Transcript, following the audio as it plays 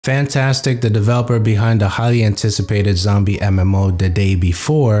Fantastic, the developer behind the highly anticipated zombie MMO The Day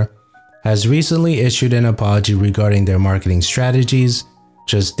Before, has recently issued an apology regarding their marketing strategies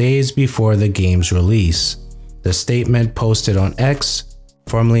just days before the game's release. The statement, posted on X,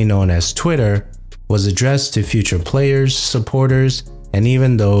 formerly known as Twitter, was addressed to future players, supporters, and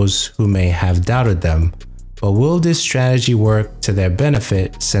even those who may have doubted them. But will this strategy work to their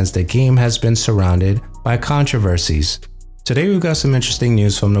benefit since the game has been surrounded by controversies? Today we've got some interesting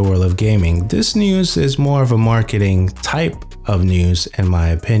news from the world of gaming. This news is more of a marketing type of news in my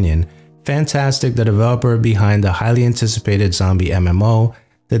opinion. Fantastic, the developer behind the highly anticipated zombie MMO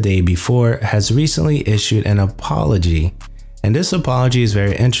The Day Before, has recently issued an apology. And this apology is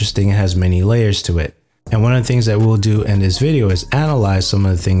very interesting and has many layers to it. And one of the things that we'll do in this video is analyze some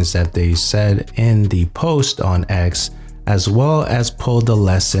of the things that they said in the post on X, as well as pull the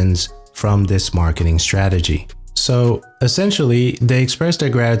lessons from this marketing strategy. So essentially, they expressed their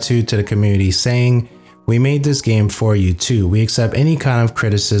gratitude to the community saying, "We made this game for you too. We accept any kind of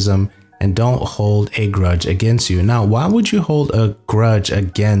criticism and don't hold a grudge against you." Now, why would you hold a grudge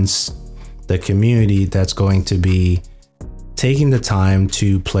against the community that's going to be taking the time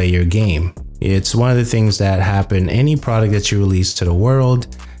to play your game? It's one of the things that happen any product that you release to the world.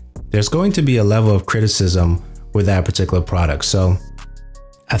 There's going to be a level of criticism with that particular product. So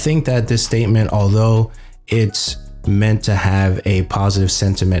I think that this statement, although it's meant to have a positive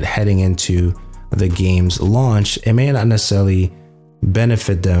sentiment heading into the game's launch, it may not necessarily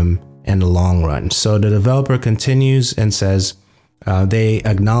benefit them in the long run. So the developer continues and says they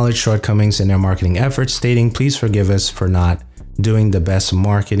acknowledge shortcomings in their marketing efforts, stating, "Please forgive us for not doing the best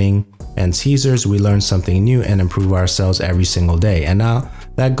marketing and teasers. We learn something new and improve ourselves every single day." And now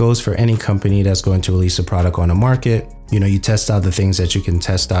that goes for any company that's going to release a product on the market. You know, you test out the things that you can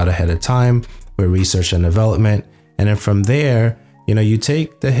test out ahead of time with research and development. And then from there, you know, you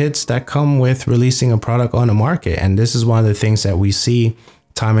take the hits that come with releasing a product on the market. And this is one of the things that we see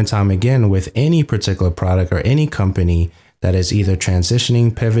time and time again with any particular product or any company that is either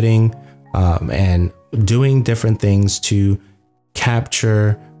transitioning, pivoting, and doing different things to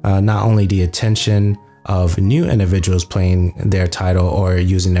capture not only the attention of new individuals playing their title or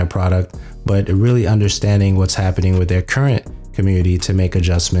using their product, but really understanding what's happening with their current community to make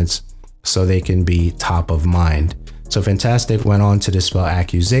adjustments so they can be top of mind. So Fantastic went on to dispel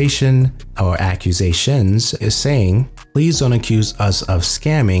accusation or accusations, is saying, "Please don't accuse us of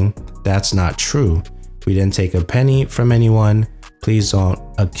scamming. That's not true. We didn't take a penny from anyone. Please don't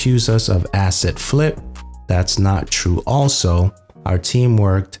accuse us of asset flip. That's not true also. Our team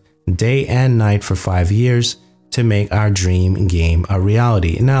worked day and night for 5 years to make our dream game a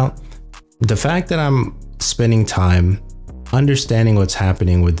reality." Now, the fact that I'm spending time understanding what's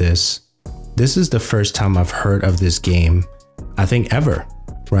happening with this is the first time I've heard of this game, I think ever,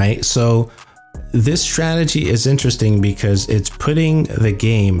 right? So this strategy is interesting because it's putting the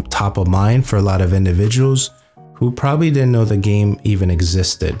game top of mind for a lot of individuals who probably didn't know the game even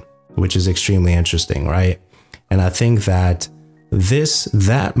existed, which is extremely interesting, right? And I think that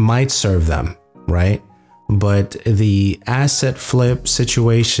that might serve them, right? But the asset flip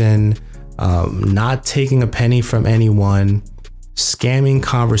situation, not taking a penny from anyone, scamming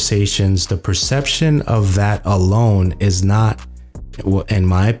conversations, the perception of that alone is not, in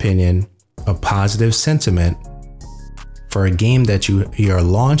my opinion, a positive sentiment for a game that you're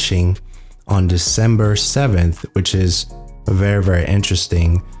launching on December 7th, which is very, very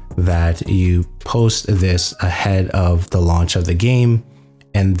interesting that you post this ahead of the launch of the game.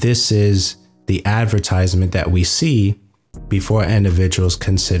 And this is the advertisement that we see before individuals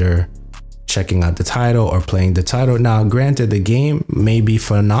consider checking out the title or playing the title. Now, granted, the game may be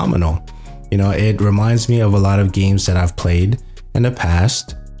phenomenal. You know, it reminds me of a lot of games that I've played in the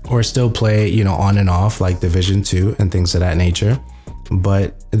past or still play, you know, on and off, like Division 2 and things of that nature.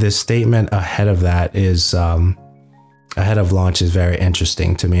 But this statement ahead of that is, ahead of launch, is very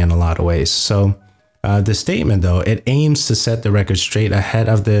interesting to me in a lot of ways. So the statement, though, it aims to set the record straight ahead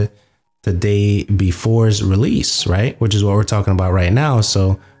of the day before's release, right? Which is what we're talking about right now.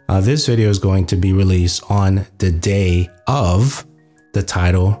 So this video is going to be released on the day of the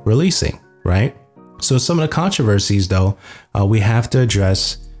title releasing, right? So some of the controversies, though, we have to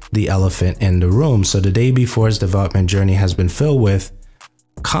address the elephant in the room. So The Day Before's development journey has been filled with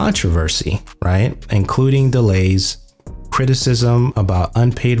controversy, right? Including delays, criticism about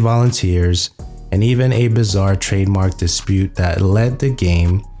unpaid volunteers, and even a bizarre trademark dispute that led the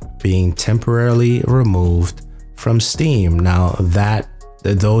game being temporarily removed from Steam. Now,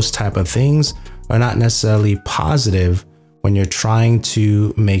 those type of things are not necessarily positive when you're trying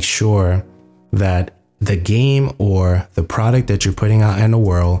to make sure that the game or the product that you're putting out in the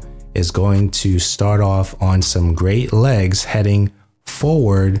world is going to start off on some great legs heading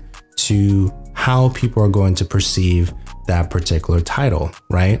forward to how people are going to perceive that particular title,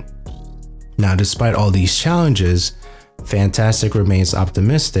 right? Now, despite all these challenges, Fantastic remains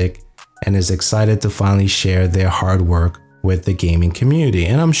optimistic and is excited to finally share their hard work with the gaming community.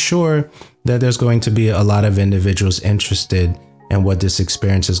 And I'm sure that there's going to be a lot of individuals interested in what this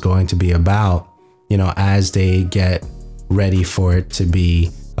experience is going to be about, you know, as they get ready for it to be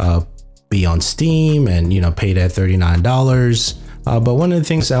on Steam and, you know, paid at $39. But one of the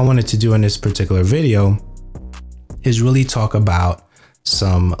things I wanted to do in this particular video is really talk about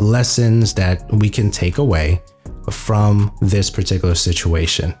some lessons that we can take away from this particular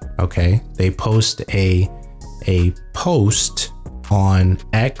situation. Okay, they post a post on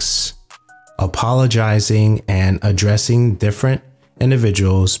X apologizing and addressing different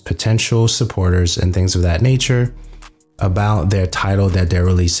individuals, potential supporters and things of that nature about their title that they're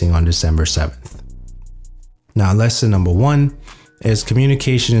releasing on December 7th. Now, lesson number one is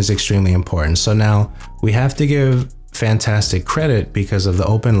communication is extremely important. So now we have to give Fantastic credit because of the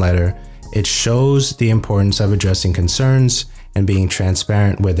open letter. It shows the importance of addressing concerns and being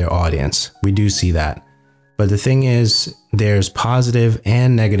transparent with their audience. We do see that. But the thing is, there's positive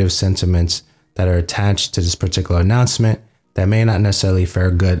and negative sentiments that are attached to this particular announcement that may not necessarily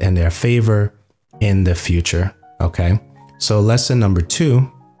fare good in their favor in the future. Okay, so lesson number two,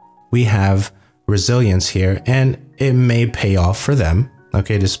 we have resilience here, and it may pay off for them.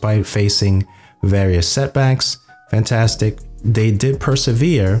 Okay, despite facing various setbacks, Fantastic, they did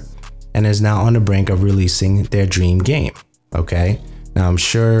persevere and is now on the brink of releasing their dream game. Okay, now I'm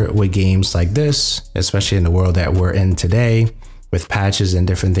sure with games like this, especially in the world that we're in today, with patches and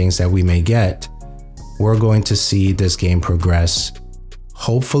different things that we may get, we're going to see this game progress,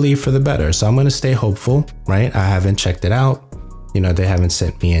 hopefully for the better. So I'm going to stay hopeful, right? I haven't checked it out. You know, they haven't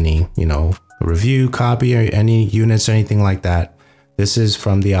sent me any, you know, review copy or any units or anything like that. This is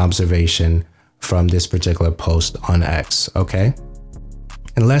from the observation from this particular post on X. Okay.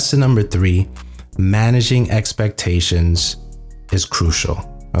 And lesson number three, managing expectations is crucial.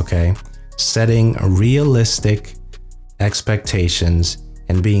 Okay. Setting realistic expectations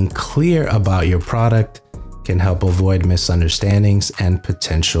and being clear about your product can help avoid misunderstandings and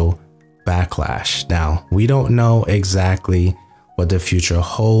potential backlash. Now, we don't know exactly what the future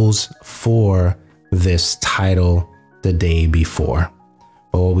holds for this title the day before.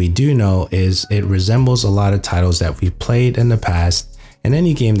 But what we do know is it resembles a lot of titles that we've played in the past, and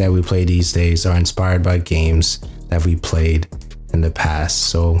any game that we play these days are inspired by games that we played in the past.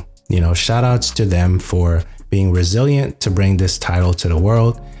 So, you know, shout outs to them for being resilient to bring this title to the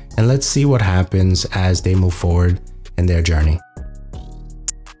world, and let's see what happens as they move forward in their journey.